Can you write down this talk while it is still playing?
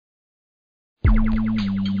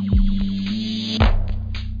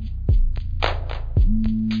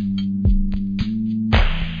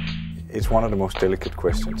It's one of the most delicate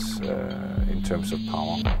questions in terms of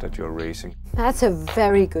power that you're raising. That's a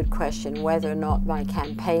very good question, whether or not my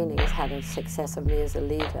campaigning has had a success of me as a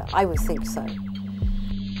leader. I would think so.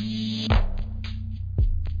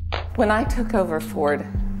 When I took over Ford,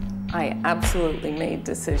 I absolutely made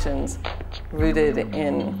decisions rooted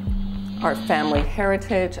in our family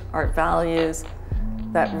heritage, our values.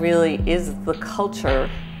 That really is the culture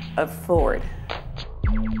of Ford.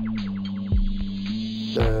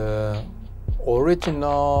 The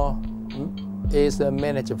original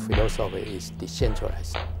management philosophy is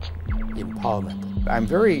decentralized empowerment. I'm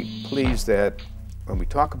very pleased that when we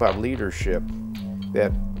talk about leadership,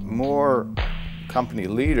 that more company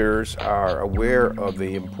leaders are aware of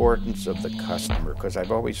the importance of the customer, because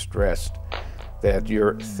I've always stressed that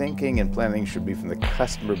your thinking and planning should be from the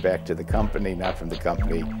customer back to the company, not from the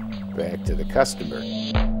company back to the customer.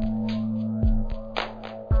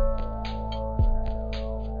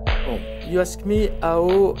 You ask me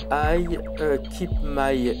how I keep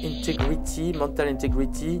my integrity, mental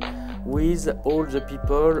integrity, with all the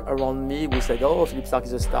people around me who said, oh, Philippe Starck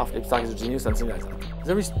is a star, Philippe Starck is a genius, something like that.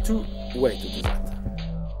 There is two ways to do that.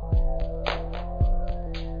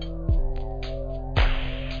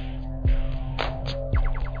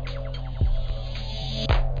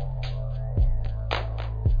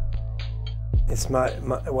 It's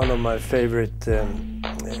one of my favorite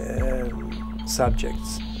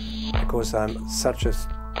subjects, because I'm such an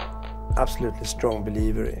absolutely strong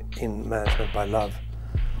believer in management by love.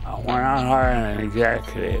 When I hire an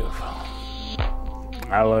executive,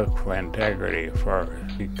 I look for integrity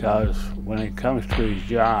first, because when it comes to his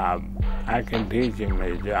job, I can teach him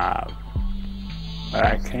his job, but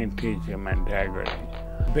I can't teach him integrity.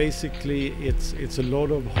 Basically, it's a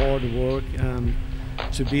lot of hard work, and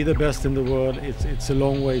to be the best in the world, it's a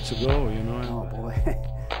long way to go, you know. Oh boy,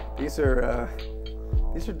 these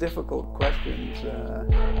are difficult questions.